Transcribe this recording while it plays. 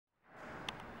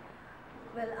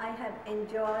Well, I have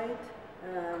enjoyed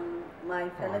my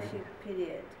fellowship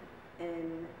period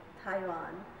in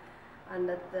Taiwan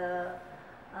under the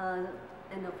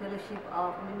fellowship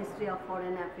of Ministry of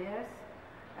Foreign Affairs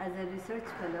as a research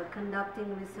fellow,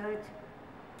 conducting research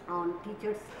on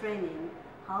teachers training,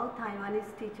 how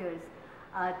Taiwanese teachers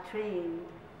are trained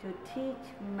to teach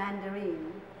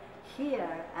Mandarin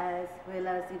here, as well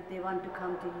as if they want to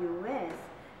come to US,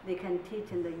 they can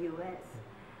teach in the US.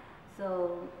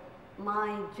 So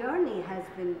my journey has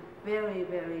been very,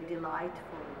 very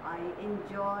delightful. I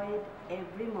enjoyed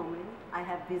every moment. I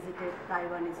have visited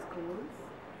Taiwanese schools,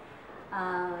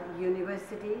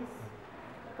 universities,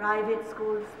 private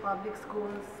schools, public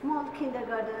schools, small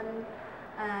kindergarten,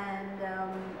 and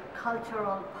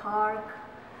cultural park.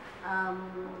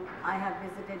 I have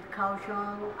visited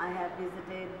Kaohsiung, I have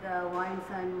visited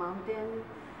Winesand Mountain,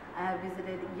 I have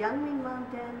visited Yangming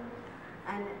Mountain,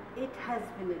 and it has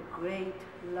been a great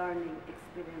learning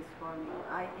experience for me.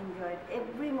 I enjoyed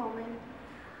every moment.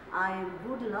 I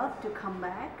would love to come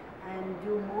back and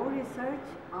do more research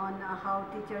on how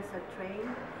teachers are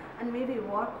trained, and maybe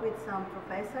work with some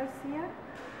professors here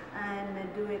and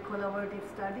do a collaborative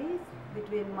studies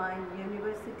between my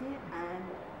university and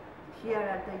here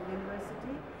at the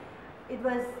university. It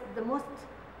was the most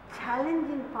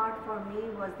challenging part for me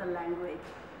was the language.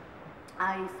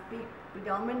 I speak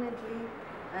predominantly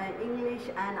English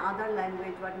and other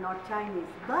language, but not Chinese.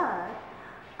 But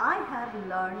I have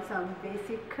learned some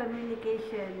basic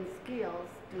communication skills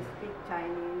to speak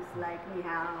Chinese, like ni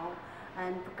hao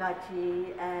and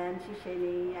pukachi and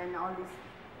shisheni and all these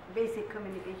basic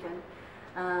communication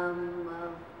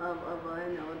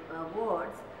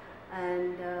words.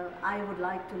 And I would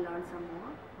like to learn some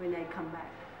more when I come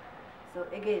back. So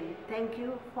again, thank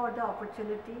you for the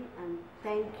opportunity, and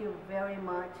thank you very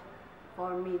much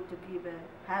for me to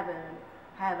have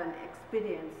an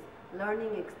experience,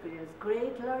 learning experience,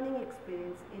 great learning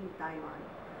experience in Taiwan,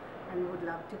 and would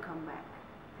love to come back.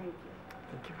 Thank you.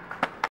 Thank you.